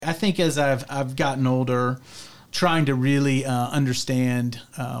I think as I've gotten older, trying to really understand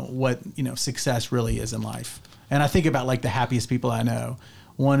what success really is in life, and I think about like the happiest people I know.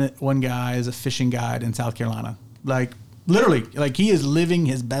 One guy is a fishing guide in South Carolina, like literally, like he is living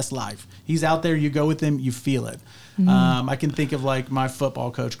his best life. He's out there. You go with him, you feel it. I can think of like my football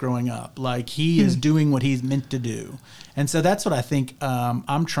coach growing up, like he is doing what he's meant to do, and so that's what I think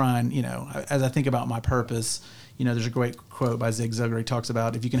I'm trying. As I think about my purpose. There's a great quote by Zig Ziglar. He talks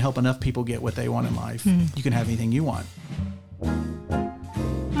about if you can help enough people get what they want in life, you can have anything you want.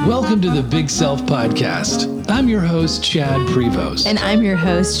 Welcome to the Big Self Podcast. I'm your host, Chad Prevost. And I'm your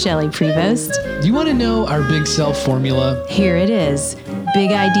host, Shelly Prevost. Do you want to know our Big Self formula? Here it is.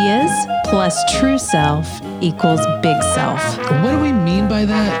 Big ideas plus true self equals big self. What do we mean by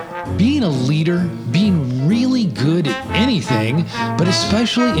that? Being a leader, being really good at anything, but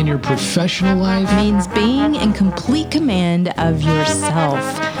especially in your professional life, means being in complete command of yourself.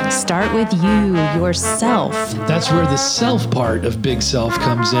 Start with you, yourself. That's where the self part of Big Self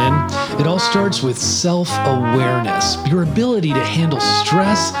comes in. It all starts with self-awareness, your ability to handle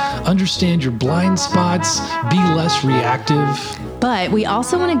stress, understand your blind spots, be less reactive. But we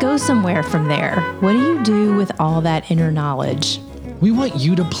also want to go somewhere from there. What do you do with all that inner knowledge? We want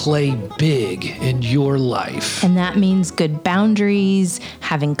you to play big in your life. And that means good boundaries,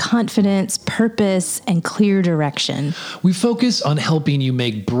 having confidence, purpose, and clear direction. We focus on helping you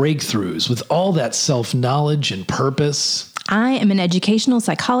make breakthroughs with all that self-knowledge and purpose. I am an educational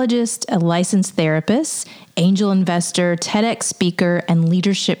psychologist, a licensed therapist, angel investor, TEDx speaker, and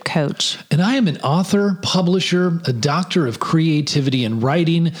leadership coach. And I am an author, publisher, a doctor of creativity and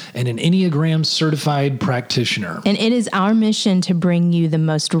writing, and an Enneagram certified practitioner. And it is our mission to bring you the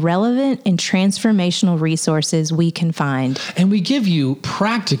most relevant and transformational resources we can find. And we give you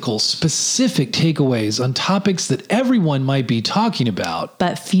practical, specific takeaways on topics that everyone might be talking about,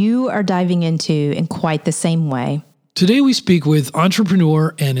 but few are diving into in quite the same way. Today we speak with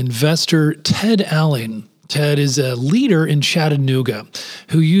entrepreneur and investor Ted Alling. Ted is a leader in Chattanooga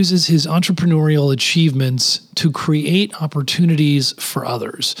who uses his entrepreneurial achievements to create opportunities for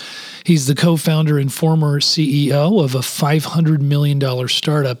others. He's the co-founder and former CEO of a $500 million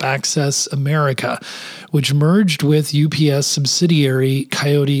startup, Access America, which merged with UPS subsidiary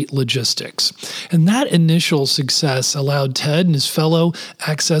Coyote Logistics. And that initial success allowed Ted and his fellow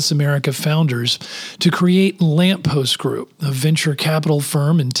Access America founders to create Lamppost Group, a venture capital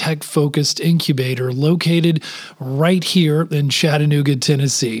firm and tech-focused incubator located right here in Chattanooga,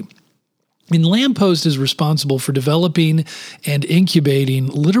 Tennessee. And Lamppost is responsible for developing and incubating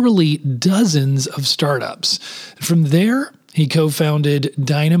literally dozens of startups. From there, he co-founded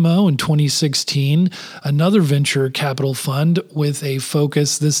Dynamo in 2016, another venture capital fund with a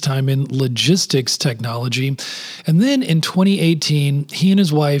focus this time in logistics technology. And then in 2018, he and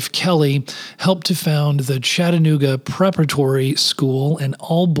his wife, Kelly, helped to found the Chattanooga Preparatory School, an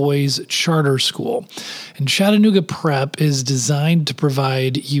all-boys charter school. And Chattanooga Prep is designed to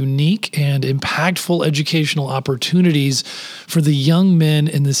provide unique and impactful educational opportunities for the young men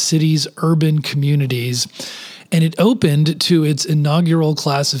in the city's urban communities. And it opened to its inaugural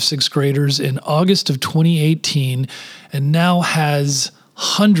class of sixth graders in August of 2018 and now has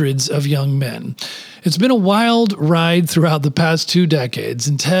hundreds of young men. It's been a wild ride throughout the past 2 decades,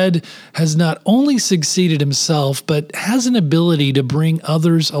 and Ted has not only succeeded himself, but has an ability to bring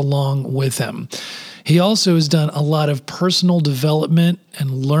others along with him. He also has done a lot of personal development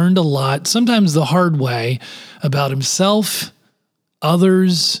and learned a lot, sometimes the hard way, about himself,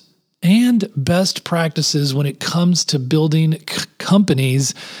 others, and best practices when it comes to building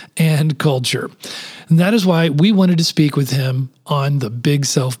companies and culture. And that is why we wanted to speak with him on the Big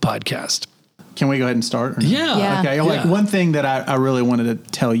Self Podcast. Can we go ahead and start? Yeah. Okay. Like one thing that I really wanted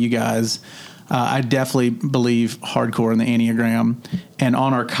to tell you guys, I definitely believe hardcore in the Enneagram. And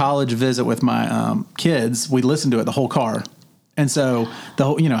on our college visit with my kids, we listened to it the whole car. And so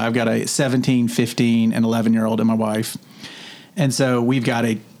I've got a 17, 15, and 11-year-old and my wife. And so we've got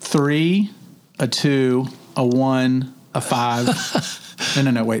a 3, a 2, a 1, a 5.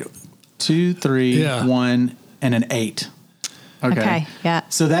 No, wait. 2, 3, 1, and an 8. Okay. Yeah.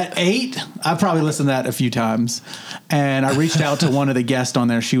 So that 8, I've probably listened to that a few times. And I reached out to one of the guests on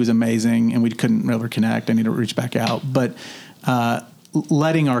there. She was amazing, and we couldn't really connect. I need to reach back out. But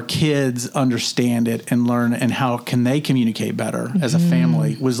letting our kids understand it and learn and how can they communicate better as a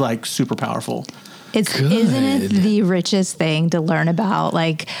family was like super powerful. Isn't it the richest thing to learn about?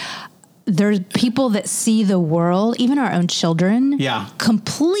 Like, there's people that see the world, even our own children,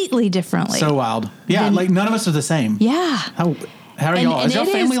 completely differently. So wild. Yeah, like none of us are the same. Yeah. How are y'all? Is your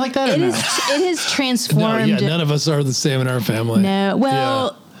family like that? It is transformed. No, none of us are the same in our family. No.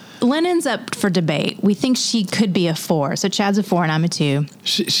 Well, Lennon's up for debate. We think she could be a 4. So Chad's a 4 and I'm a 2.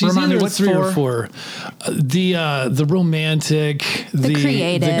 She's either a 3 or 4. The romantic, the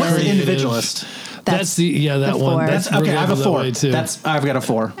creative, the individualist. That's that one. That's okay. I have a 4. I've got a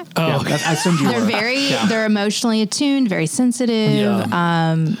 4. Oh, yeah, I assumed you were. They're emotionally attuned, very sensitive.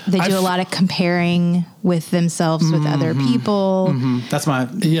 Yeah. They do a lot of comparing with themselves with other people. Mm-hmm. That's my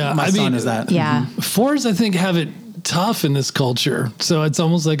son is that. Yeah. 4s, I think, have it tough in this culture, so it's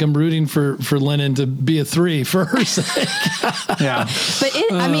almost like I'm rooting for Lennon to be a 3 for her sake. Yeah, but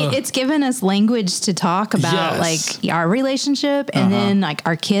it's given us language to talk about, like our relationship, and then like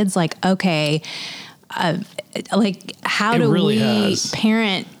our kids. Like, okay, like how do we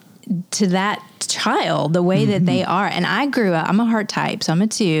parent to that child the way that they are? And I grew up. I'm a heart type, so I'm a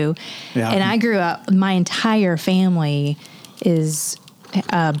 2, and I grew up. My entire family is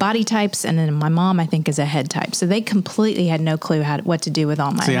body types, and then my mom, I think, is a head type. So they completely had no clue what to do with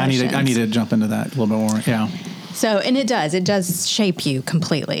all my emotions. I need to jump into that a little bit more. Yeah. So, and it does shape you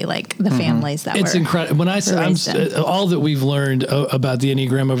completely, like the families that it's incredible. When all that we've learned about the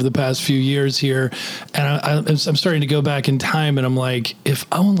Enneagram over the past few years here, and I'm starting to go back in time, and I'm like, if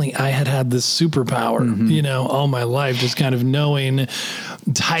only I had this superpower, all my life, just kind of knowing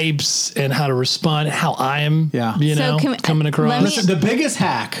types and how to respond, how I'm, coming across. Listen, the biggest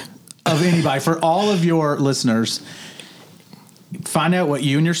hack of anybody for all of your listeners, find out what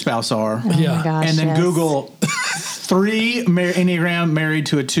you and your spouse are. Oh my gosh, and then Google 3 Enneagram married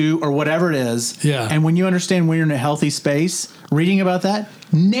to a 2 or whatever it is. Yeah. And when you understand when you're in a healthy space, reading about that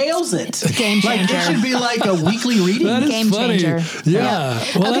nails it. Game changer. Like it should be like a weekly reading. That is Game funny. changer. Yeah.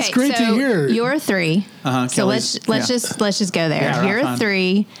 Well, that's great to hear. You're a 3. So let's just go there. Yeah, you're a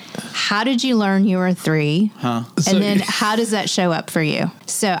 3. How did you learn you were a 3? And then how does that show up for you?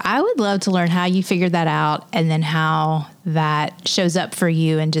 So I would love to learn how you figured that out, and then how that shows up for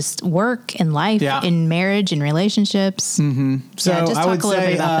you in just work and life, in marriage and relationships. Mm-hmm. So just I would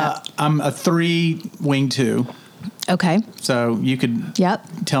say about that. I'm a 3 wing 2. Okay. So you could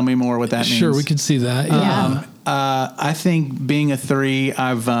tell me more what that means. Sure, we could see that. Yeah. I think being a 3,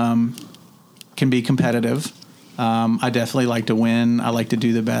 I've can be competitive. I definitely like to win. I like to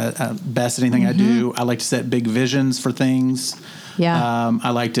do the best at anything I do. I like to set big visions for things. Yeah. I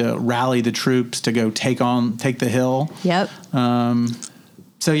like to rally the troops to go take the hill. Yep.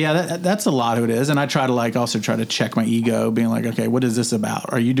 So that's a lot who it is. And I try to also try to check my ego, being like, okay, what is this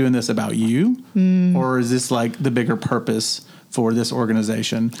about? Are you doing this about you? Or is this like the bigger purpose for this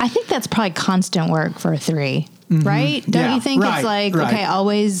organization? I think that's probably constant work for a 3, right? Don't you think it's like, okay,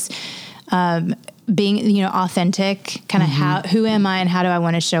 always being, authentic, kind of who am I and how do I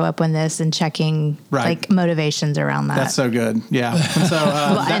want to show up when this, and checking like motivations around that. That's so good. Yeah. And so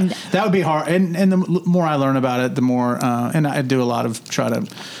that would be hard. And the more I learn about it, the more, and I do a lot of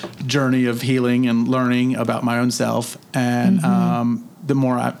journey of healing and learning about my own self. And the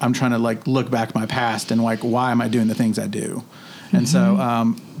more I'm trying to like look back at my past and like, why am I doing the things I do? And so,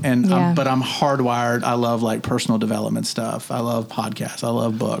 but I'm hardwired. I love like personal development stuff. I love podcasts. I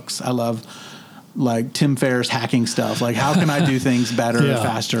love books. I love like Tim Ferriss hacking stuff. Like, how can I do things better,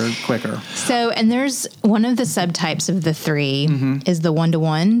 faster, quicker? So, and there's one of the subtypes of the 3 is the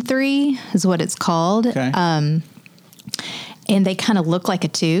 1-to-1 3 is what it's called. Okay. And they kind of look like a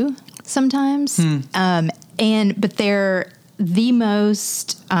 2 sometimes. But they're the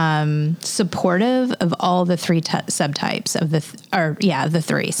most supportive of all the 3 subtypes of the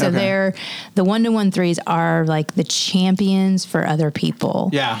 3. So they're the 1-to-1 3s are like the champions for other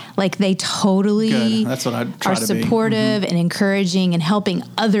people. Yeah, like they totally That's what I try are to supportive and encouraging and helping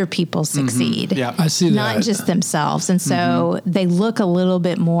other people succeed. Yeah, I see that. Not just themselves, and so they look a little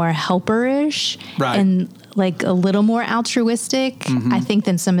bit more helperish, and like a little more altruistic, I think,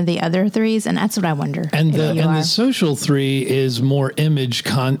 than some of the other 3s, and that's what I wonder. And the social 3 is more image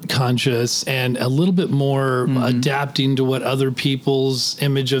conscious and a little bit more adapting to what other people's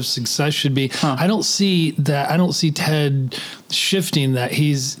image of success should be. I don't see that. I don't see Ted shifting that.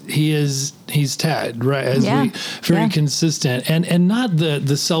 He's Ted, right? Very consistent, and not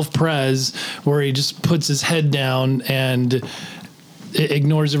the self-pres where he just puts his head down and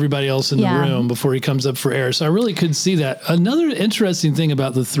ignores everybody else in the room before he comes up for air. So I really could see that. Another interesting thing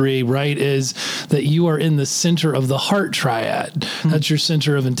about the 3, right, is that you are in the center of the heart triad. That's your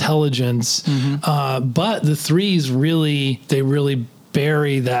center of intelligence. But the 3s really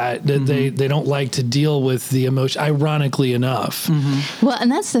bury that they don't like to deal with the emotion, ironically enough. Well,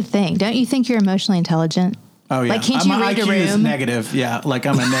 and that's the thing. Don't you think you're emotionally intelligent? Oh yeah. Like, can't you read IQ a room? is negative. Yeah. Like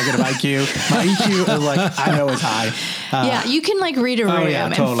I'm a negative IQ. My EQ is like, I know is high. Yeah. You can like read a room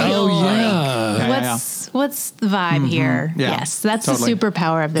and feel what's the vibe here? Yeah, yes. That's totally. the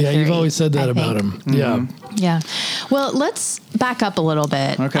superpower of the theory. Yeah. You've always said that about him. Yeah. Yeah. Well, let's back up a little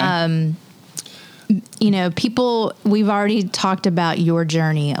bit. Okay. People, we've already talked about your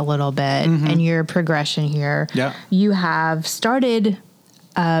journey a little bit and your progression here. Yeah. You have started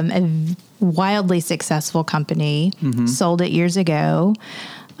a wildly successful company, sold it years ago,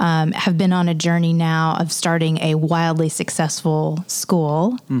 have been on a journey now of starting a wildly successful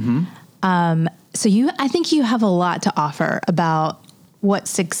school. So I think you have a lot to offer about what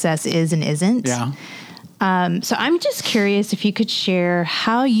success is and isn't. Yeah. So I'm just curious if you could share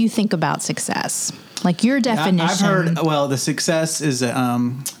how you think about success, like your definition. I've heard, the success is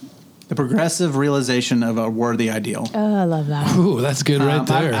the progressive realization of a worthy ideal. Oh, I love that. Ooh, that's good right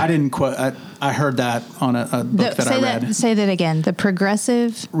there. I didn't quote. I heard that on a book that I read. Say that again. The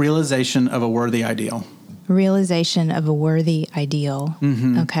progressive realization of a worthy ideal. Realization of a worthy ideal.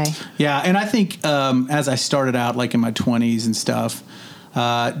 Okay. Yeah, and I think as I started out, like in my 20s and stuff,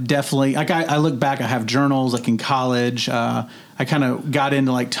 definitely. Like I look back, I have journals. Like in college, I kind of got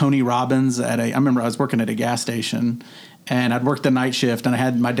into like Tony Robbins I remember I was working at a gas station, and I'd worked the night shift, and I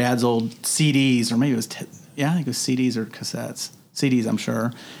had my dad's old CDs, or maybe it was I think it was CDs or cassettes. CDs, I'm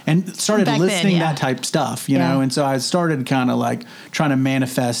sure, and started listening that type stuff, you know. And so I started kind of like trying to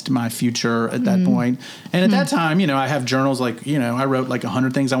manifest my future at that point. And at that time, I have journals like, I wrote like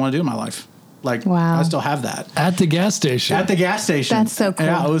 100 things I want to do in my life. Like, wow. I still have that at the gas station. That's so cool.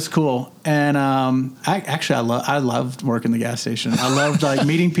 Yeah, it was cool. And I loved working the gas station. I loved like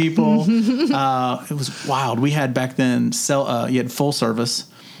meeting people. It was wild. We had back then you had full service,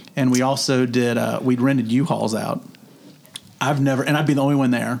 and we also did we'd rented U-Hauls out. I'd be the only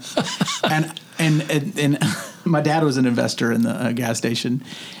one there. and my dad was an investor in the gas station,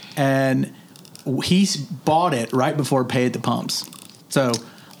 and he bought it right before pay at the pumps. So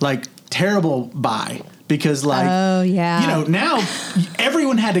like terrible buy, because like, now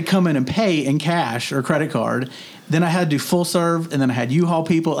everyone had to come in and pay in cash or credit card. Then I had to do full serve, and then I had U-Haul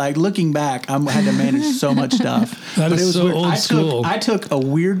people. Like looking back, I had to manage so much stuff. It was so weird. Old school. I took a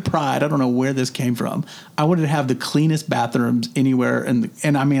weird pride. I don't know where this came from. I wanted to have the cleanest bathrooms anywhere, and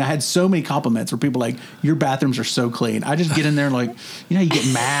I mean, I had so many compliments where people like, "Your bathrooms are so clean." I just get in there and like, you get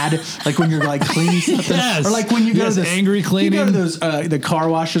mad like when you're like cleaning something, or like when you go to this angry cleaning. You go to those the car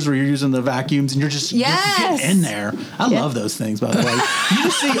washes where you're using the vacuums and you're just getting in there. I love those things, by the way. You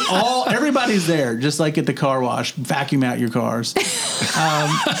just see everybody's there, just like at the car wash. Vacuum out your cars. So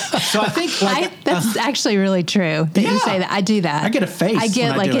I think that's actually really true that you say that. I do that. I get a face. I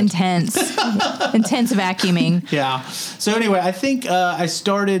get like intense vacuuming. Yeah. So anyway, I think I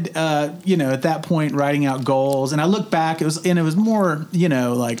started, at that point writing out goals, and I look back. It was more,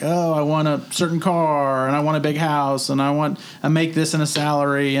 like, oh, I want a certain car, and I want a big house, and I make this in a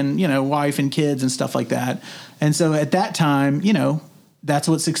salary, and wife and kids and stuff like that. And so at that time, that's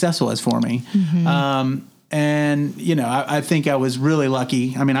what success was for me. And, I think I was really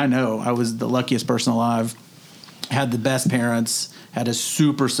lucky. I mean, I know I was the luckiest person alive. Had the best parents, had a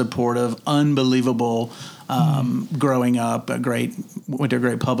super supportive, unbelievable growing up, went to a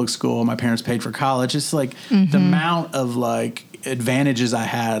great public school. My parents paid for college. It's like the amount of like advantages I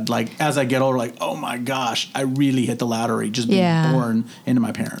had, like as I get older, like, oh my gosh, I really hit the lottery just being born into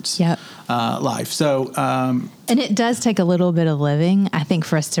my parents' life. So, and it does take a little bit of living, I think,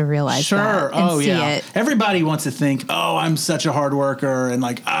 for us to realize that and see it. Everybody wants to think, oh, I'm such a hard worker and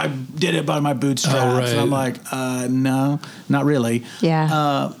like I did it by my bootstraps. And I'm like, no, not really.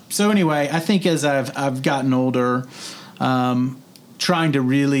 Yeah. So anyway, I think as I've gotten older, trying to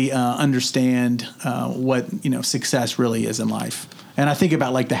really understand what success really is in life, and I think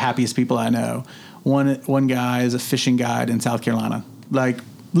about like the happiest people I know. One guy is a fishing guide in South Carolina, like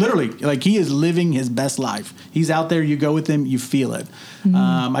literally, like he is living his best life. He's out there. You go with him, you feel it.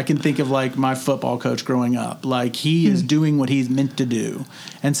 I can think of like my football coach growing up. Like he is doing what he's meant to do,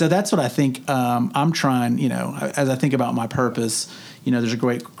 and so that's what I think I'm trying. As I think about my purpose. There's a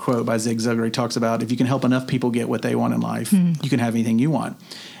great quote by Zig Ziglar. He talks about if you can help enough people get what they want in life, you can have anything you want.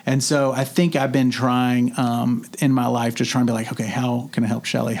 And so I think I've been trying in my life, just trying to be like, okay, how can I help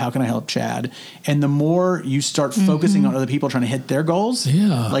Shelly? How can I help Chad? And the more you start focusing on other people trying to hit their goals,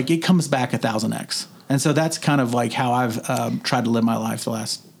 like it comes back 1,000x. And so that's kind of like how I've tried to live my life the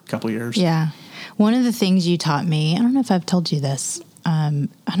last couple of years. Yeah. One of the things you taught me, I don't know if I've told you this. I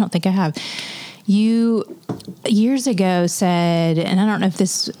don't think I have, You years ago said, and I don't know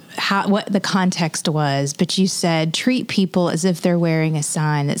if what the context was, but you said, treat people as if they're wearing a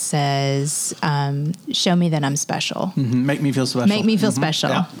sign that says, show me that I'm special. Mm-hmm. Make me feel special. Make me feel special.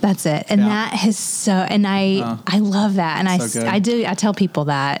 Yeah. That's it. And that has I love that. And I tell people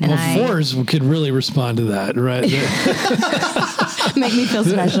that. And Forrest could really respond to that, right? Make me feel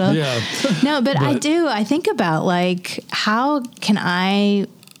special. Yeah. No, but I do. I think about like, how can I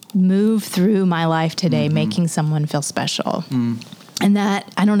move through my life today making someone feel special? And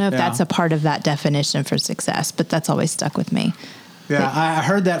that, I don't know if that's a part of that definition for success, but that's always stuck with me. Yeah, I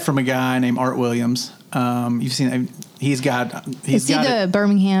heard that from a guy named Art Williams. You've seen, is he the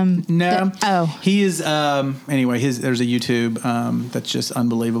Birmingham? No. He is, anyway, there's a YouTube that's just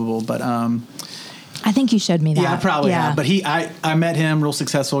unbelievable, but I think you showed me that. Yeah, I probably have. But I met him, real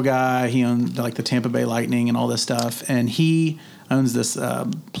successful guy. He owned like the Tampa Bay Lightning and all this stuff. And he owns this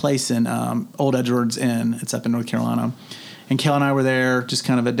place in Old Edgewards Inn. It's up in North Carolina. And Kel and I were there, just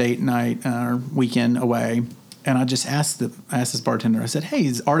kind of a date night or weekend away. And I just asked this bartender, I said, hey,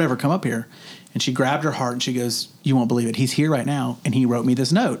 has Art ever come up here? And she grabbed her heart and she goes, you won't believe it. He's here right now. And he wrote me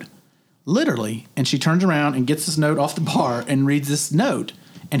this note, literally. And she turns around and gets this note off the bar and reads this note.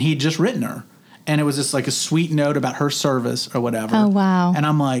 And he'd just written her. And it was just like a sweet note about her service or whatever. Oh, wow. And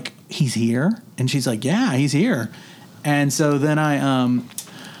I'm like, he's here? And she's like, yeah, he's here. And so then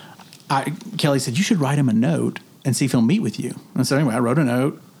Kelly said, you should write him a note and see if he'll meet with you. And so anyway, I wrote a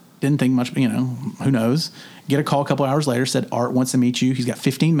note, didn't think much, who knows. Get a call a couple hours later, said, Art wants to meet you. He's got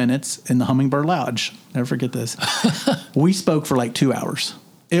 15 minutes in the Hummingbird Lounge. Never forget this. We spoke for like 2 hours.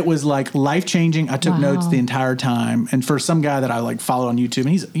 It was like life-changing. I took notes the entire time. And for some guy that I like follow on YouTube, and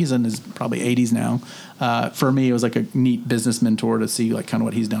he's in his probably 80s now, for me it was like a neat business mentor to see like kind of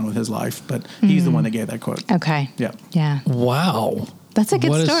what he's done with his life. But he's the one that gave that quote. Okay. Yeah. Yeah. Wow. That's a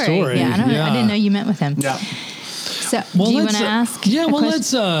good story. Yeah, I didn't know you met with him. Yeah. So, do you want to ask? Yeah, well,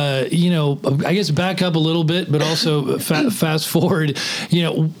 let's, I guess back up a little bit, but also fast forward.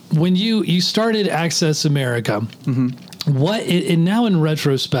 When you started Access America, and now in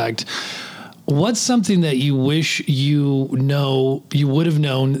retrospect, what's something that you wish you would have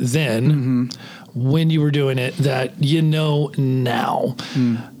known then when you were doing it that you know now?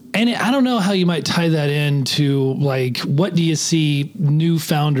 And I don't know how you might tie that into, like, what do you see new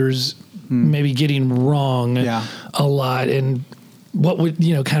founders maybe getting wrong a lot, and what would,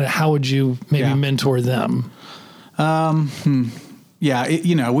 kind of, how would you maybe mentor them? Yeah,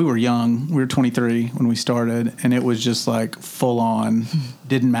 we were young. We were 23 when we started, and it was just like full on,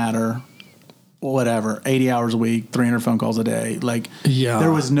 didn't matter, whatever, 80 hours a week, 300 phone calls a day. Like,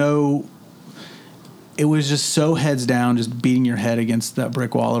 there was it was just so heads down, just beating your head against that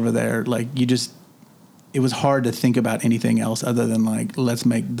brick wall over there. Like, it was hard to think about anything else other than like, let's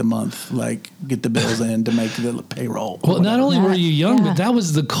make the month, like get the bills in to make the payroll. Well, not only were you young, but that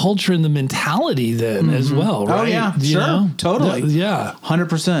was the culture and the mentality then as well, right? Oh yeah, totally.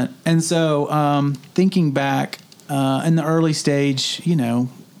 100%. And so thinking back in the early stage,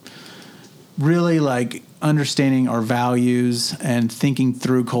 really like understanding our values and thinking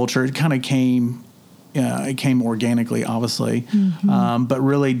through culture, it kind of came organically, obviously, but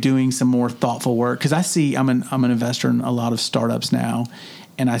really doing some more thoughtful work. Because I'm an investor in a lot of startups now,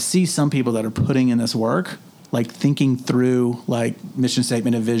 and I see some people that are putting in this work, like thinking through like mission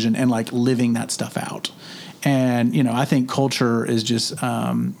statement and vision and like living that stuff out. And, I think culture is just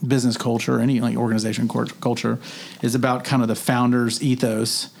business culture, any like organization culture is about kind of the founder's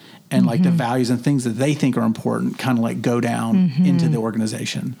ethos and like the values and things that they think are important kind of like go down into the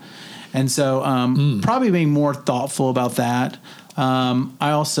organization. And so probably being more thoughtful about that.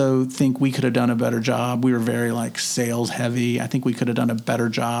 I also think we could have done a better job. We were very like sales heavy. I think we could have done a better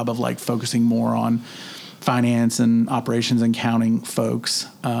job of like focusing more on finance and operations and accounting folks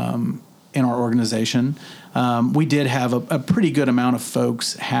in our organization. We did have a pretty good amount of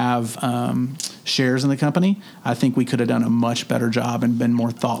folks have shares in the company. I think we could have done a much better job and been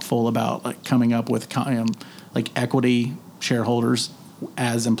more thoughtful about like coming up with like equity shareholders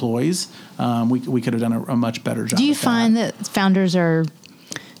as employees. We could have done a much better job. Do you find that founders are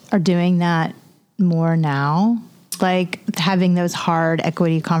doing that more now? Like having those hard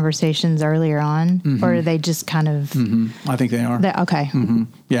equity conversations earlier on, or are they just kind of? I think they are. Okay.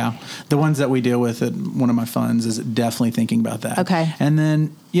 Yeah, the ones that we deal with at one of my funds is definitely thinking about that. Okay. And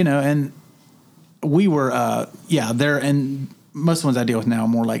then and we were there, and most of the ones I deal with now are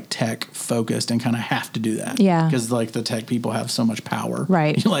more like tech focused and kind of have to do that. Yeah. Because like the tech people have so much power.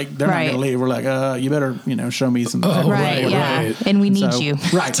 Right. You're like, they're not going to leave. We're like, you better, show me some. Right. Yeah. And we need you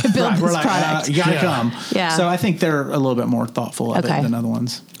right, to build this We're like, product. You got to come. Yeah. So I think they're a little bit more thoughtful of it than other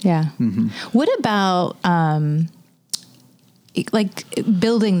ones. Yeah. Mm-hmm. What about, like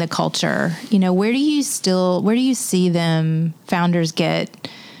building the culture, where do you see them founders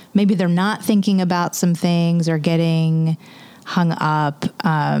maybe they're not thinking about some things or getting hung up.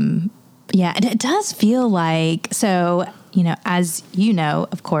 And it does feel like, so, as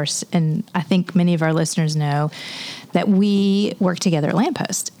of course, and I think many of our listeners know that we work together at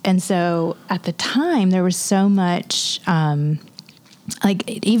Lamppost. And so at the time there was so much, like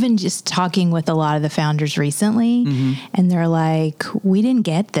even just talking with a lot of the founders recently, and they're like, we didn't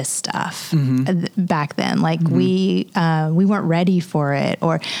get this stuff back then. Like we weren't ready for it,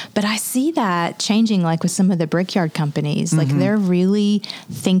 but I see that changing, like with some of the Brickyard companies, like they're really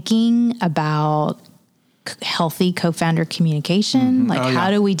thinking about healthy co-founder communication. Like, how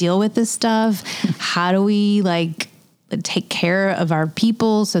do we deal with this stuff? How do we take care of our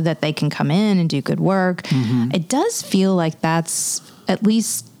people so that they can come in and do good work? It does feel like that's at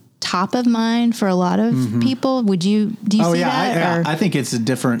least top of mind for a lot of people. Do you see that? I think it's a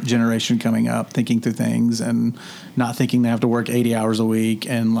different generation coming up, thinking through things and not thinking they have to work 80 hours a week,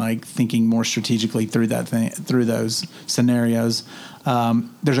 and like thinking more strategically through those scenarios.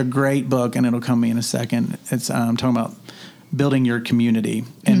 There's a great book, and it'll come to me in a second. It's talking about building your community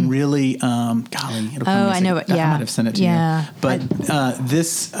and really, golly, it'll come to me. I know it. I might have sent it to you. But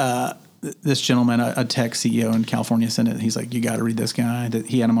this gentleman, a tech CEO in California, sent it. He's like, you got to read this guy. That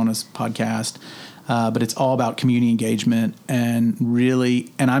he had him on his podcast, but it's all about community engagement and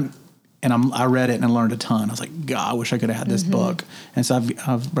really. I read it and I learned a ton. I was like, God, I wish I could have had this book. And so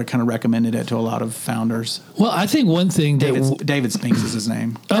I've kind of recommended it to a lot of founders. Well, I think one thing David Spinks is his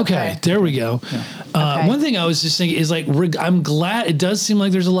name. Okay, there we go. Yeah. One thing I was just thinking is like, I'm glad it does seem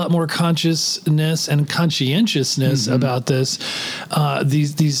like there's a lot more consciousness and conscientiousness about this,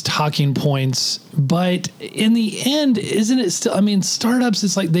 these talking points. But in the end, isn't it still? I mean, startups,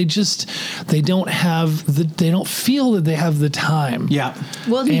 it's like they don't feel that they have the time. Yeah.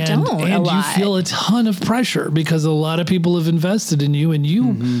 Well, you don't. And you feel a ton of pressure because a lot of people have invested in you, and you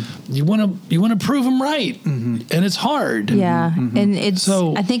want to prove them right, and it's hard. Yeah, and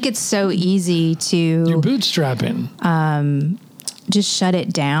I think it's so easy to you're bootstrapping. Just shut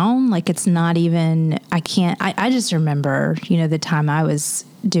it down. Like it's not even. I just remember, the time I was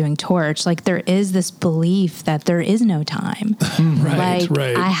doing Torch. Like there is this belief that there is no time. Right.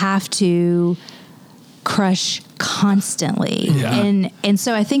 I have to crush constantly. Yeah. And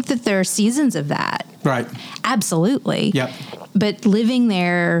so I think that there are seasons of that. Right. Absolutely. Yep. But living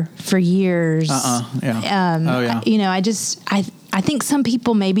there for years. Yeah. I think some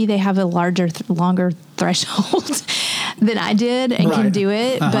people, maybe they have a longer threshold than I did and can do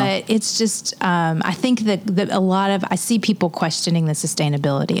it. But it's just, I think that I see people questioning the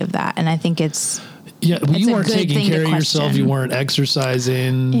sustainability of that. And I think you weren't taking care of yourself. You weren't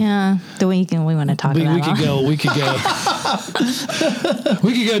exercising. Yeah, we want to talk about. We could go. We could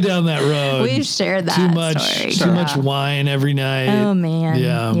go down that road. We've shared that story. Too much wine every night. Oh man.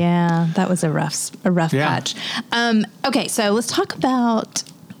 Yeah. That was a rough patch. Okay, so let's talk about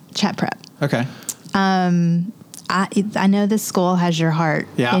Chat Prep. Okay. I know this school has your heart,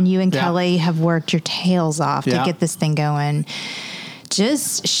 and you and Kelly have worked your tails off to get this thing going.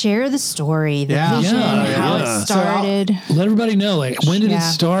 Just share the story, the vision, how it started. So let everybody know, like, when did it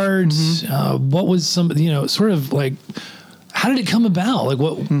start? What was sort of like, how did it come about? Like,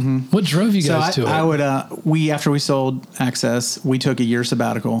 what drove you guys to it? After we sold Access, we took a year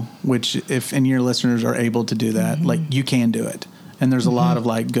sabbatical, which if any of your listeners are able to do that, like you can do it. And there's a lot of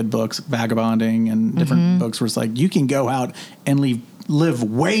like good books, Vagabonding and different books where it's like, you can go out and live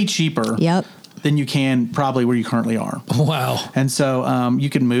way cheaper. Yep. Than you can probably where you currently are. Wow. And so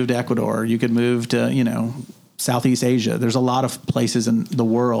you could move to Ecuador. You could move to, Southeast Asia. There's a lot of places in the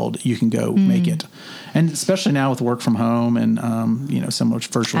world you can go make it. And especially now with work from home and, so much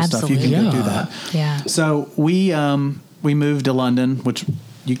virtual stuff, you can go do that. Yeah. So we moved to London, which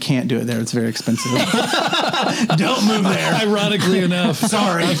you can't do it there. It's very expensive. Don't move there. Ironically enough.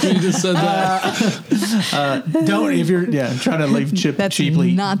 Sorry. After you just said that. If you're trying to live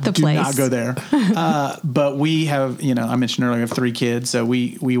cheaply, not the place. Do not go there. But we have, I mentioned earlier, we have 3 kids. So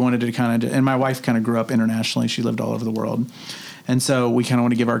we wanted to and my wife kind of grew up internationally. She lived all over the world. And so we kind of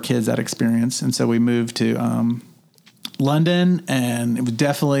want to give our kids that experience. And so we moved to London, and it was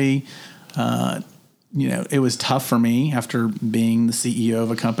definitely it was tough for me after being the CEO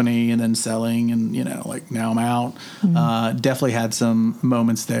of a company and then selling and, like now I'm out. Definitely had some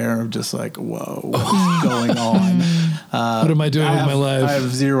moments there of just like, whoa, what's going on? What am I doing with my life? I have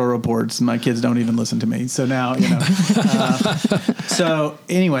 0 reports and my kids don't even listen to me. So now, so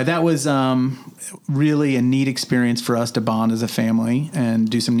anyway, that was really a neat experience for us to bond as a family and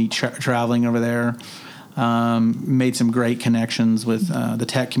do some neat traveling over there. Made some great connections with the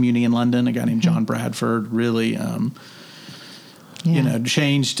tech community in London. A guy named John Bradford really, brought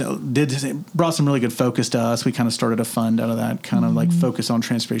some really good focus to us. We kind of started a fund out of that, kind of like focus on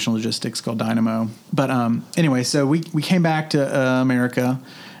transportation logistics called Dynamo. But anyway, so we came back to America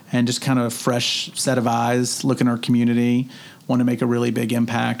and just kind of a fresh set of eyes, look in our community, want to make a really big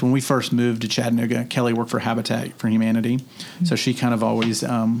impact. When we first moved to Chattanooga, Kelly worked for Habitat for Humanity. So she kind of always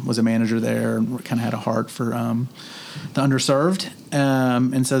was a manager there and kind of had a heart for the underserved.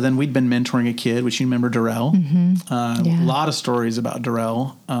 And so then we'd been mentoring a kid, which you remember Darrell. A lot of stories about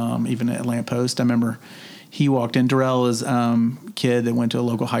Darrell, even at Lamppost. I remember he walked in. Darrell is a kid that went to a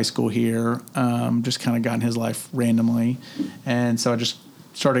local high school here, just kind of got in his life randomly. And so I just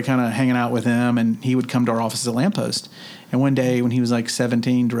started kind of hanging out with him, and he would come to our office at Lamppost. And one day when he was like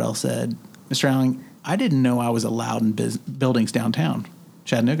 17, Darrell said, "Mr. Allen, I didn't know I was allowed in buildings downtown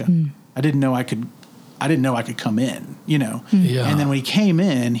Chattanooga. I didn't know I could come in, Yeah. And then when he came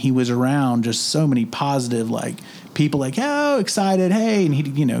in, he was around just so many positive, like people like, oh, excited. Hey. And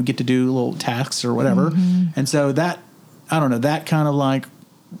he'd, get to do little tasks or whatever. And so that kind of like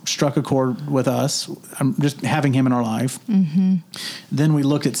struck a chord with us. I'm just having him in our life. Then we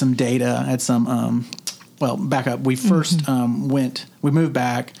looked at some data at some, back up. We first we moved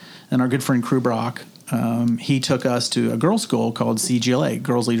back, and our good friend Crew Brock, he took us to a girls' school called CGLA,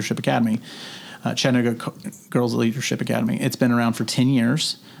 Girls Leadership Academy, Chattanooga Girls Leadership Academy. It's been around for 10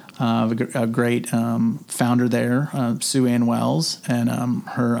 years. A great founder there, Sue Ann Wells, and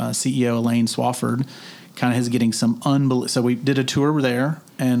her CEO, Elaine Swafford, kind of is getting some So we did a tour there,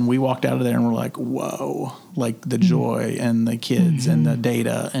 and we walked out of there and we're like, whoa, like the joy and the kids and the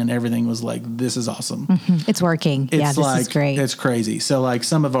data and everything was like, this is awesome. It's working. This is great. It's crazy. So like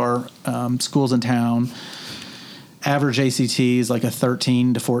some of our schools in town, average ACT is like a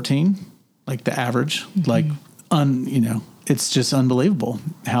 13 to 14, like the average, it's just unbelievable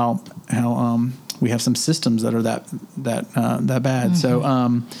how we have some systems that are that bad. So,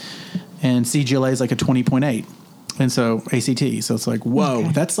 and CGLA is like a 20.8. And so ACT. So it's like, whoa,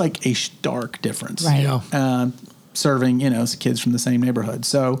 that's like a stark difference. Right. Serving, kids from the same neighborhood.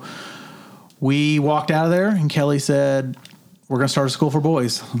 So we walked out of there and Kelly said, we're going to start a school for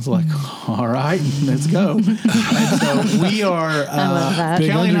boys. I was like, all right, let's go. And so we are, I love that.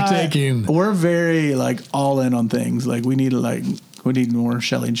 Big Kelly undertaking. And I, we're very like all in on things. Like we need more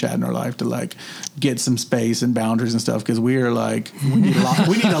Shelly and Chad in our life to like get some space and boundaries and stuff. Cause we are like, we need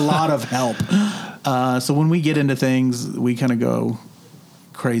a lot of help. So when we get into things, we kind of go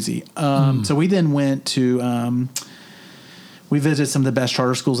crazy. So we then went to, we visited some of the best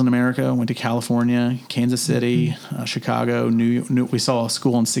charter schools in America. Went to California, Kansas City, Chicago. We saw a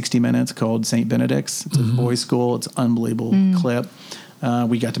school in 60 Minutes called St. Benedict's. It's a boys' school. It's an unbelievable clip.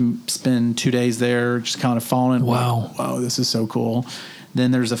 We got to spend 2 days there, just kind of falling. Wow. Whoa, this is so cool.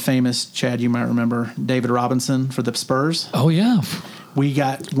 Then there's a famous, Chad, you might remember, David Robinson for the Spurs. Oh, yeah. We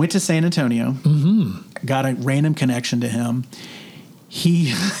went to San Antonio, got a random connection to him.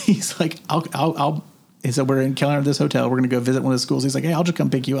 He's like, he said, we're in this hotel. We're going to go visit one of the schools. He's like, hey, I'll just come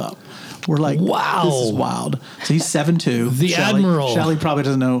pick you up. We're like, wow, this is wild. So he's 7'2". The Admiral. Shelly probably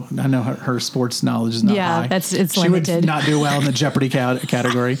doesn't know. I know her sports knowledge is not high. Yeah, it's she limited. She would not do well in the Jeopardy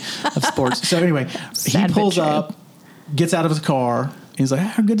category of sports. So anyway, he pulls up, gets out of his car. He's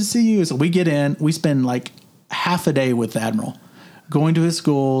like, good to see you. So we get in. We spend like half a day with the Admiral, going to his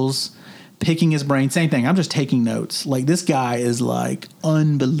schools, picking his brain. Same thing. I'm just taking notes. Like this guy is like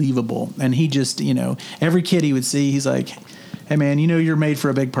unbelievable. And he just, every kid he would see, he's like, hey man, you're made for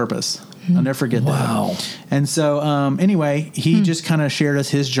a big purpose. I'll never forget that. Wow. And so, anyway, he just kind of shared us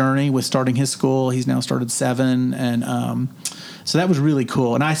his journey with starting his school. He's now started 7. And, so that was really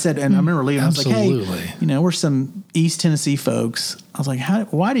cool. And I said, and I remember leaving, Absolutely. I was like, hey, we're some East Tennessee folks. I was like,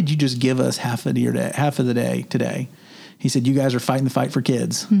 why did you just give us half of the day today? He said, you guys are fighting the fight for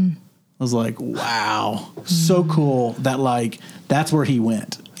kids. I was like, wow, so cool that like, that's where he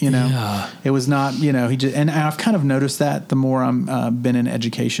went, It was not, he just, and I've kind of noticed that the more I'm been in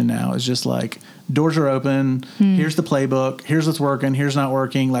education now, it's just like doors are open. Here's the playbook. Here's what's working. Here's not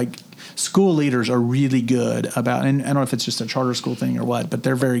working. Like school leaders are really good about, and I don't know if it's just a charter school thing or what, but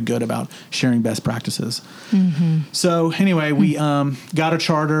they're very good about sharing best practices. So anyway, we got a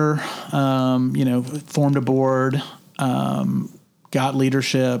charter, formed a board, got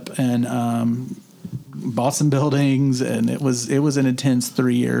leadership, and bought some buildings, and it was an intense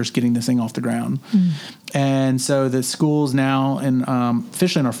 3 years getting this thing off the ground. And so the school's now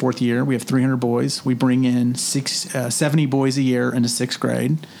officially in our 4th year. We have 300 boys. We bring in 70 boys a year into 6th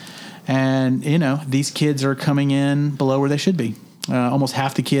grade. And, these kids are coming in below where they should be. Almost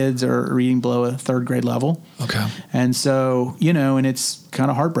half the kids are reading below a 3rd grade level. Okay. And so, and it's kind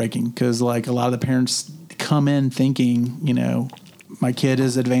of heartbreaking because like a lot of the parents come in thinking, my kid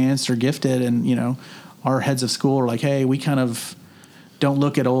is advanced or gifted, and, our heads of school are like, hey, we kind of don't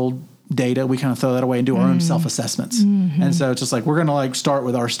look at old data. We kind of throw that away and do our own self-assessments. And so it's just like, we're going to like start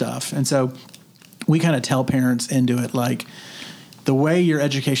with our stuff. And so we kind of tell parents into it, like the way your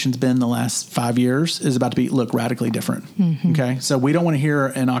education's been the last 5 years is about to look radically different. Okay. So we don't want to hear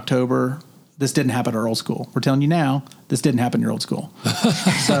in October, this didn't happen at our old school. We're telling you now, this didn't happen in your old school.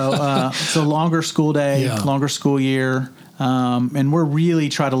 So longer school day, longer school year. And we're really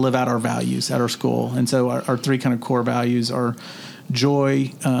trying to live out our values at our school. And so our 3 kind of core values are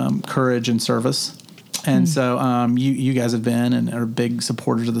joy, courage, and service. And so you guys have been and are big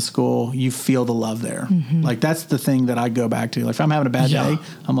supporters of the school. You feel the love there. Like that's the thing that I go back to. Like if I'm having a bad day,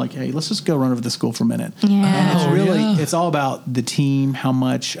 I'm like, hey, let's just go run over to the school for a minute. And it's it's all about the team, how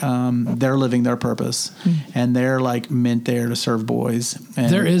much they're living their purpose, and they're like meant there to serve boys.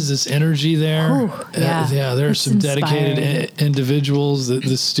 And there is this energy there. There's some dedicated individuals.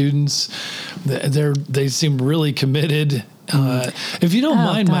 The students, they seem really committed. If you don't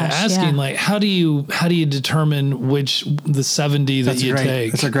mind my asking, like, how do you determine which the 70 that you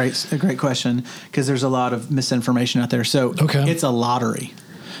take? That's a great question, because there's a lot of misinformation out there. So it's a lottery.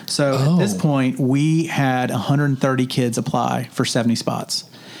 So at this point, we had 130 kids apply for 70 spots,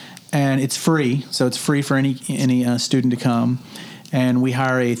 and it's free. So it's free for any student to come. And we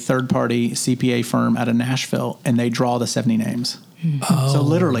hire a third-party CPA firm out of Nashville, and they draw the 70 names. So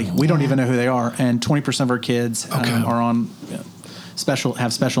literally, we don't even know who they are, and 20% of our kids are on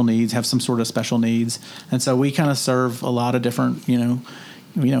have special needs, have some sort of special needs, and so we kind of serve a lot of different,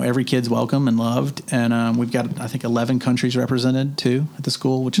 every kid's welcome and loved, and we've got I think 11 countries represented too at the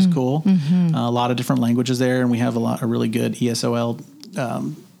school, which is cool. A lot of different languages there, and we have a really good ESOL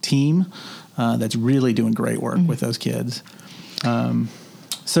team that's really doing great work with those kids.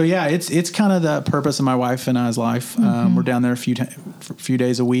 So yeah, it's kind of the purpose of my wife and I's life. We're down there a few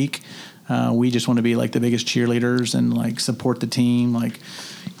days a week. We just want to be like the biggest cheerleaders and like support the team. Like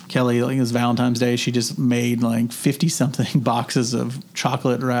Kelly, like it was Valentine's Day, she just made like 50 something boxes of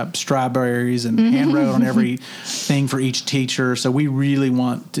chocolate wrapped strawberries and hand wrote on every thing for each teacher. So we really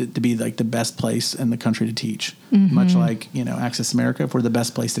want to be like the best place in the country to teach. Much like, Access America, if we're the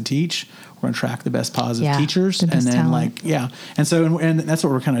best place to teach, we're going to attract the best positive teachers. And then talent. And so, and that's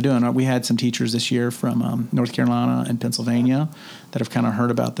what we're kind of doing. We had some teachers this year from North Carolina and Pennsylvania that have kind of heard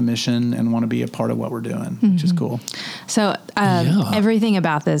about the mission and want to be a part of what we're doing, which is cool. So everything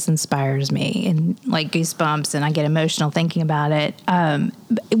about this inspires me and like goosebumps, and I get emotional thinking about it.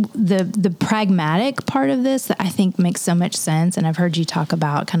 The pragmatic part of this that I think makes so much sense, and I've heard you talk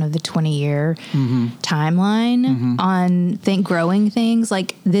about kind of the 20-year timeline on growing things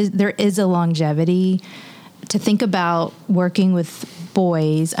like this. There is a longevity to think about working with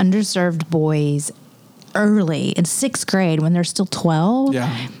boys, underserved boys, early in 6th grade when they're still 12,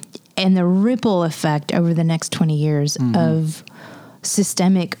 and the ripple effect over the next 20 years of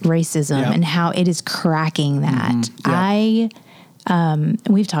systemic racism and how it is cracking that.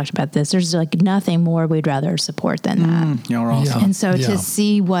 We've talked about this. There's like nothing more we'd rather support than that. We're awesome. And so to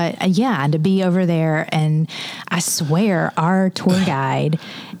see and to be over there, and I swear our tour guide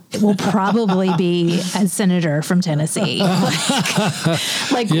will probably be a senator from Tennessee.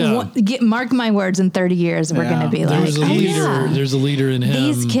 Mark my words, in 30 years, we're going to be like, there's a leader in him.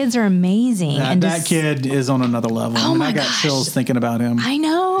 These kids are amazing. And that kid is on another level. I got chills thinking about him. I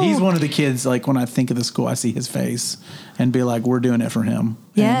know. He's one of the kids, like when I think of the school, I see his face and be like, we're doing it for him.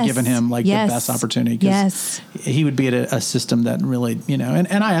 And giving him the best opportunity. He would be at a system that really,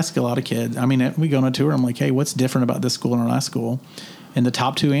 and I ask a lot of kids. I mean, we go on a tour. I'm like, hey, what's different about this school and our last school? And the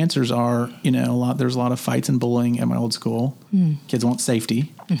top 2 answers are, there's a lot of fights and bullying at my old school. Kids want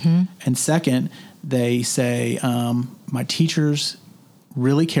safety. And second, they say, my teachers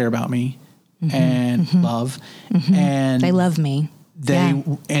really care about me and love. And they love me.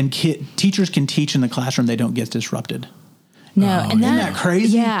 teachers can teach in the classroom. They don't get disrupted. No, and isn't that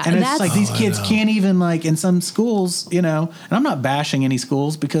crazy? Yeah, and it's like these kids can't even like in some schools, you know. And I'm not bashing any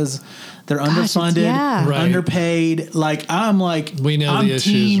schools because they're underfunded, underpaid. Like I'm like we know I'm the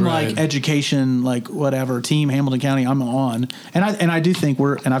issues, team like education, like whatever team Hamilton County. I'm on, and I do think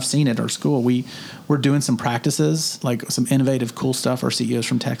I've seen it at our school. We're doing some practices, like some innovative, cool stuff. Our CEO's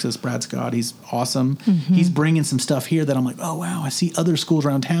from Texas, Brad Scott. He's awesome. Mm-hmm. He's bringing some stuff here that I'm like, oh wow, I see other schools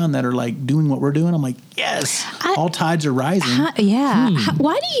around town that are like doing what we're doing. I'm like, yes, all tides are rising.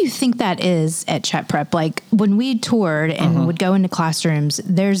 Why do you think that is at Chet Prep? Like when we toured and would go into classrooms,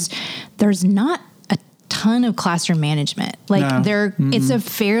 there's not a ton of classroom management. Like it's a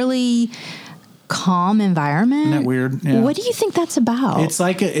fairly calm environment. Isn't that weird? Yeah. What do you think that's about? It's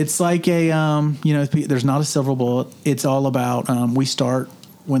like a you know, there's not a silver bullet. It's all about we start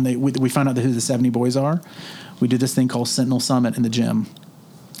when we find out who the 70 boys are. We do this thing called Sentinel Summit in the gym.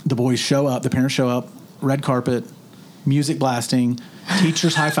 The boys show up, the parents show up, red carpet, music blasting,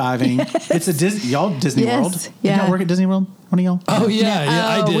 teachers high-fiving. It's a Disney World. Yeah. Did y'all work at Disney World? One of y'all? Oh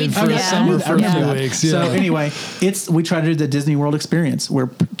yeah, I did for a summer for a few weeks. Yeah. So anyway, we try to do the Disney World experience where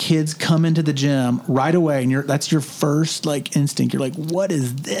kids come into the gym right away, and that's your first like instinct. You're like, "What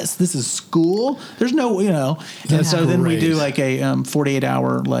is this? This is school? There's no, you know." And so then we do like a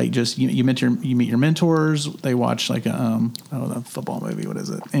 48-hour like just you meet your mentors. They watch like the football movie. What is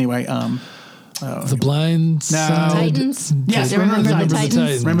it? Anyway. The Blind Side. Titans. Yes, remember the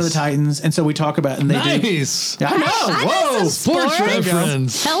Titans. Remember the Titans. And so we talk about, and they nice. do. Yeah, I know. Whoa, sports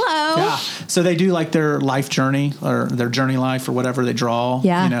reference. Hello. Yeah. So they do like their life journey or their journey life or whatever they draw.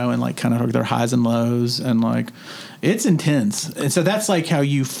 Yeah. You know, and like kind of their highs and lows, and like it's intense. And so that's like how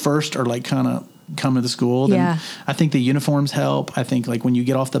you first are like kind of come to the school. Then I think the uniforms help. I think like when you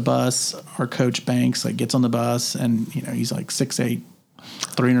get off the bus, our coach Banks like gets on the bus, and you know he's like 6'8".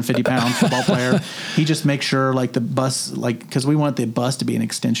 350-pound football player. He just makes sure like the bus, like, because we want the bus to be an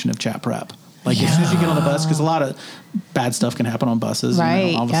extension of Chat Prep. Like as soon as you get on the bus, because a lot of bad stuff can happen on buses, right?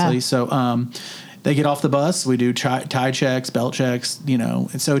 You know, obviously. So they get off the bus. We do tie checks, belt checks, you know,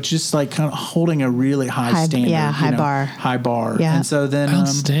 and so it's just like kind of holding a really high standard, high bar. Yeah. And so then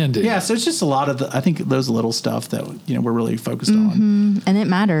outstanding. Yeah. So it's just a lot of I think those little stuff that you know we're really focused on, and it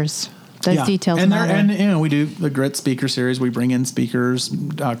matters. Those details matter. And you know, we do the Grit Speaker Series. We bring in speakers.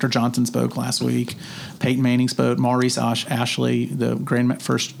 Dr. Johnson spoke last week. Peyton Manning spoke. Maurice Ashley, the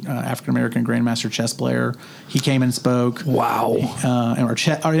first African American Grandmaster chess player, he came and spoke. Wow!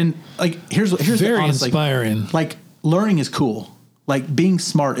 And here's very honestly, inspiring. Like learning is cool. Like being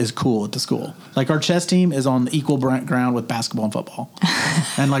smart is cool at the school. Like our chess team is on equal ground with basketball and football,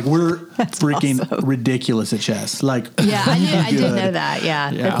 and like we're freaking ridiculous at chess. Like I did know that.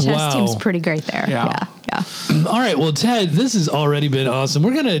 Yeah. The chess team's pretty great there. Yeah. All right, well, Ted, this has already been awesome.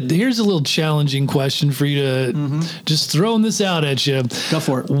 Here's a little challenging question for you to just throwing this out at you. Go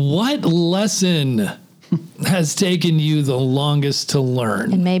for it. What lesson has taken you the longest to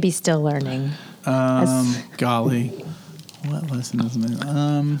learn, and maybe still learning? Golly. What lesson is it?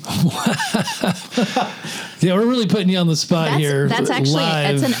 Yeah, we're really putting you on the spot here. That's actually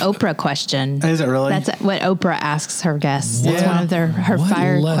it's an Oprah question. Is it really? That's what Oprah asks her guests. It's one of her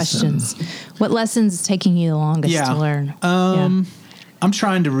fire questions. What lessons is taking you the longest to learn? I'm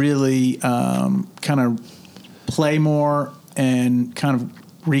trying to really kind of play more and kind of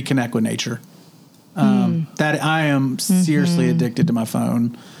reconnect with nature. That I am seriously addicted to my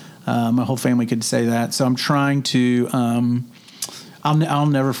phone. My whole family could say that. So I'm trying to, I'll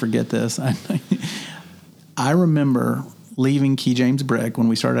never forget this. I remember leaving Key James Brick when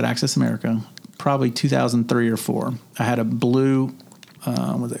we started Access America, probably 2003 or 4. I had a blue,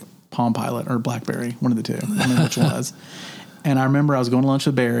 was it Palm Pilot or BlackBerry? One of the two. I don't know which one it was. And I remember I was going to lunch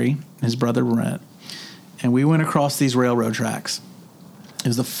with Barry, his brother Brent, and we went across these railroad tracks. It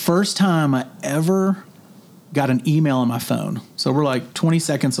was the first time I ever got an email on my phone. So we're like 20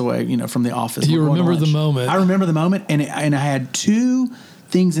 seconds away, you know, from the office. You remember the moment. I remember the moment, and I had two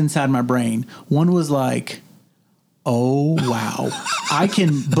things inside my brain. One was like, oh, wow. I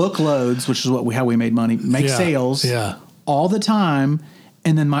can book loads, which is how we made money, make sales all the time.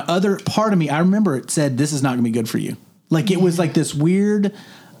 And then my other part of me, I remember it said, this is not going to be good for you. Like it was like this weird,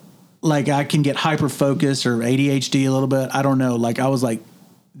 like I can get hyper focused or ADHD a little bit. I don't know. Like I was like,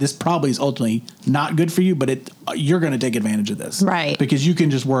 this probably is ultimately not good for you, but you're going to take advantage of this. Right. Because you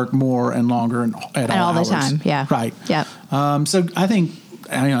can just work more and longer and at all the time. Yeah. Right. Yeah. So I think,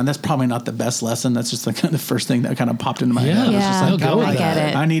 that's probably not the best lesson. That's just the first thing that kind of popped into my head. Yeah. It's just I get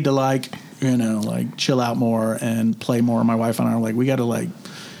it. I need to chill out more and play more. My wife and I are like, we got to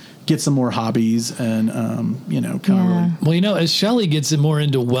get some more hobbies and, kind of really. Well, as Shelly gets more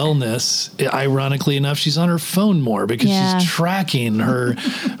into wellness, ironically enough, she's on her phone more because she's tracking her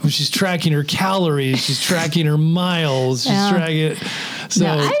calories, she's tracking her miles, she's tracking. So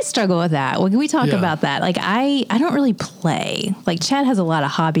no, I struggle with that. We talk about that. Like I don't really play. Like Chad has a lot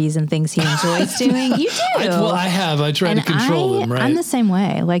of hobbies and things he enjoys doing. You do. I try to control them, right? I'm the same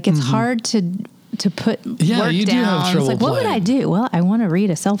way. Like it's hard to put work down. Do have trouble it's like, what would I do? Well, I want to read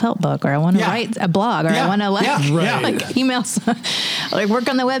a self-help book, or I want to write a blog, or I want to like emails, like work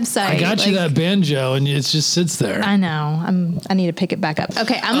on the website. I got you that banjo, and it just sits there. I know. I need to pick it back up.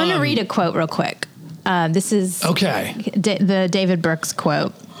 Okay, I'm going to read a quote real quick. This is the David Brooks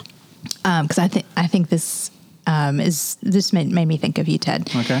quote, because I think this this made me think of you, Ted.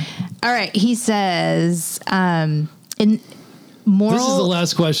 Okay. All right. He says, Moral, this is the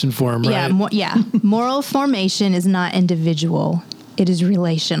last question for him, right? Moral formation is not individual. It is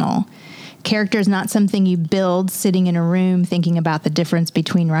relational. Character is not something you build sitting in a room thinking about the difference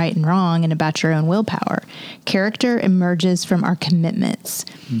between right and wrong and about your own willpower. Character emerges from our commitments.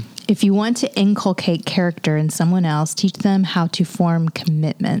 If you want to inculcate character in someone else, teach them how to form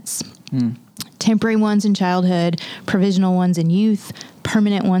commitments. Temporary ones in childhood, provisional ones in youth,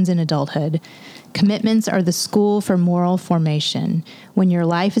 permanent ones in adulthood. Commitments are the school for moral formation. When your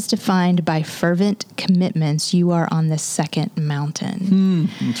life is defined by fervent commitments, you are on the second mountain.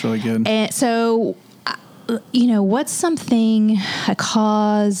 That's really good. And so, what's something, a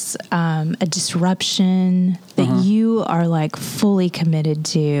cause, a disruption that you are like fully committed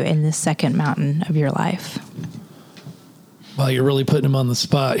to in the second mountain of your life? Well, you're really putting him on the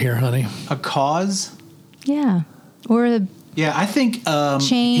spot here, honey. A cause? Yeah. Or I think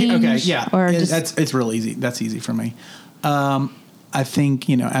change. Okay, yeah, or it's real easy. That's easy for me. I think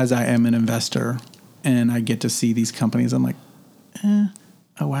as I am an investor and I get to see these companies, I'm like,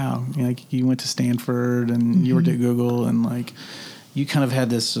 oh wow, like you went to Stanford and you worked at Google and like you kind of had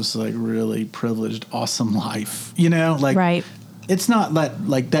this just like really privileged, awesome life. Right. It's not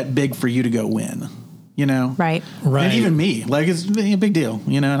that big for you to go win. Right. And even me, like it's a big deal,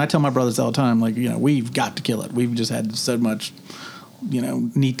 and I tell my brothers all the time, like, we've got to kill it. We've just had so much,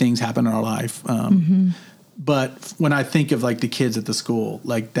 neat things happen in our life. But when I think of like the kids at the school,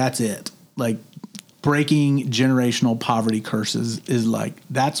 like that's it. Like breaking generational poverty curses is like,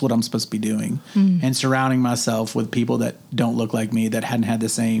 that's what I'm supposed to be doing. And surrounding myself with people that don't look like me, that hadn't had the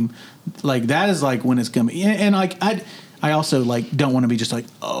same, like that is like when it's coming. And like, I also like don't want to be just like,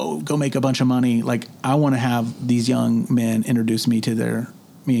 oh, go make a bunch of money. Like I want to have these young men introduce me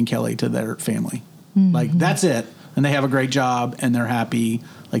and Kelly to their family. Like that's it. And they have a great job and they're happy.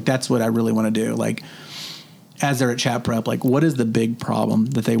 Like that's what I really want to do. Like as they're at Chat Prep, like what is the big problem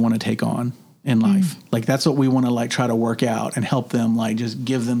that they want to take on in life? Like that's what we want to like try to work out and help them, like just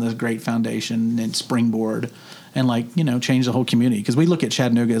give them this great foundation and springboard and like, change the whole community. Because we look at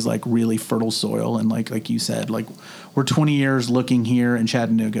Chattanooga as like really fertile soil. And like you said, like we're 20 years looking here in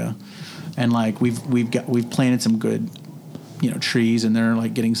Chattanooga and like we've planted some good, trees and they're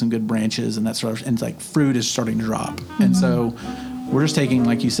like getting some good branches and that sort of, and it's like fruit is starting to drop. And so we're just taking,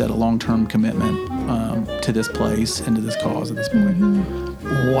 like you said, a long-term commitment to this place and to this cause at this point.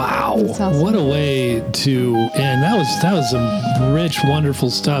 Wow. Awesome. What a way to end. That was some rich, wonderful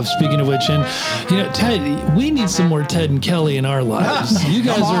stuff. Speaking of which, and Ted, we need some more Ted and Kelly in our lives. You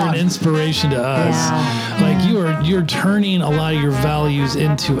guys are an inspiration to us. Yeah. Like you're turning a lot of your values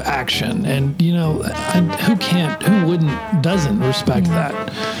into action. And who doesn't respect that?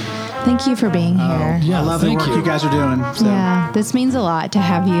 Thank you for being here. I love the work you guys are doing. So. Yeah, this means a lot to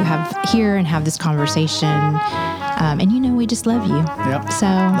have you here and have this conversation. And we just love you. Yep. So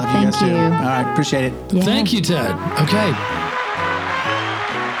love thank you. All right, appreciate it. Yeah. Thank you, Ted. Okay.